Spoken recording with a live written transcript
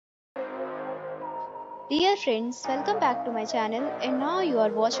Dear friends, welcome back to my channel and now you are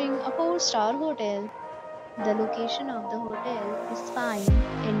watching a 4-star hotel. The location of the hotel is fine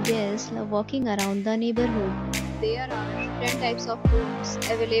and guests love walking around the neighborhood. There are 10 types of rooms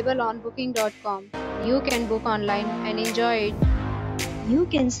available on booking.com. You can book online and enjoy it. You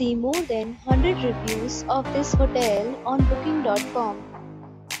can see more than 100 reviews of this hotel on booking.com.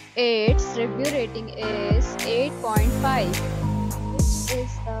 Its review rating is 8.5, which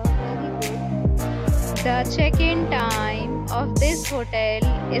is the very good. The check-in time of this hotel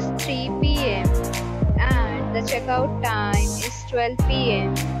is 3 p.m. and the checkout time is 12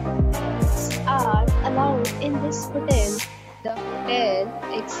 p.m. Pets are allowed in this hotel. The hotel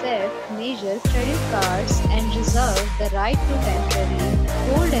accepts major credit cards and reserves the right to temporarily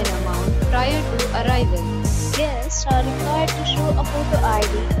hold an amount prior to arrival. Guests are required to show a photo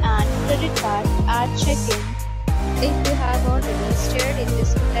ID and credit card at check-in. If you have already stayed in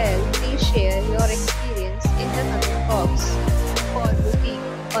this hotel, please share your experience in the comment box. For booking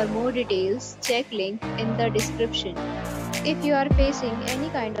or more details, check link in the description. If you are facing any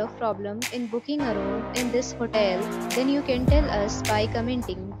kind of problem in booking a room in this hotel, then you can tell us by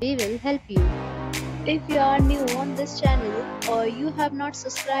commenting. We will help you. If you are new on this channel or you have not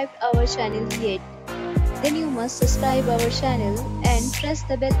subscribed our channel yet, then you must subscribe our channel and press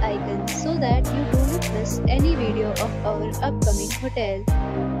the bell icon so that you do not miss any video of our upcoming hotel.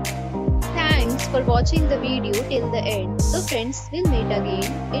 Thanks for watching the video till the end. So friends, we'll meet again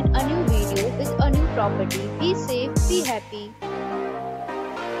in a new video with a new property. Be safe, be happy.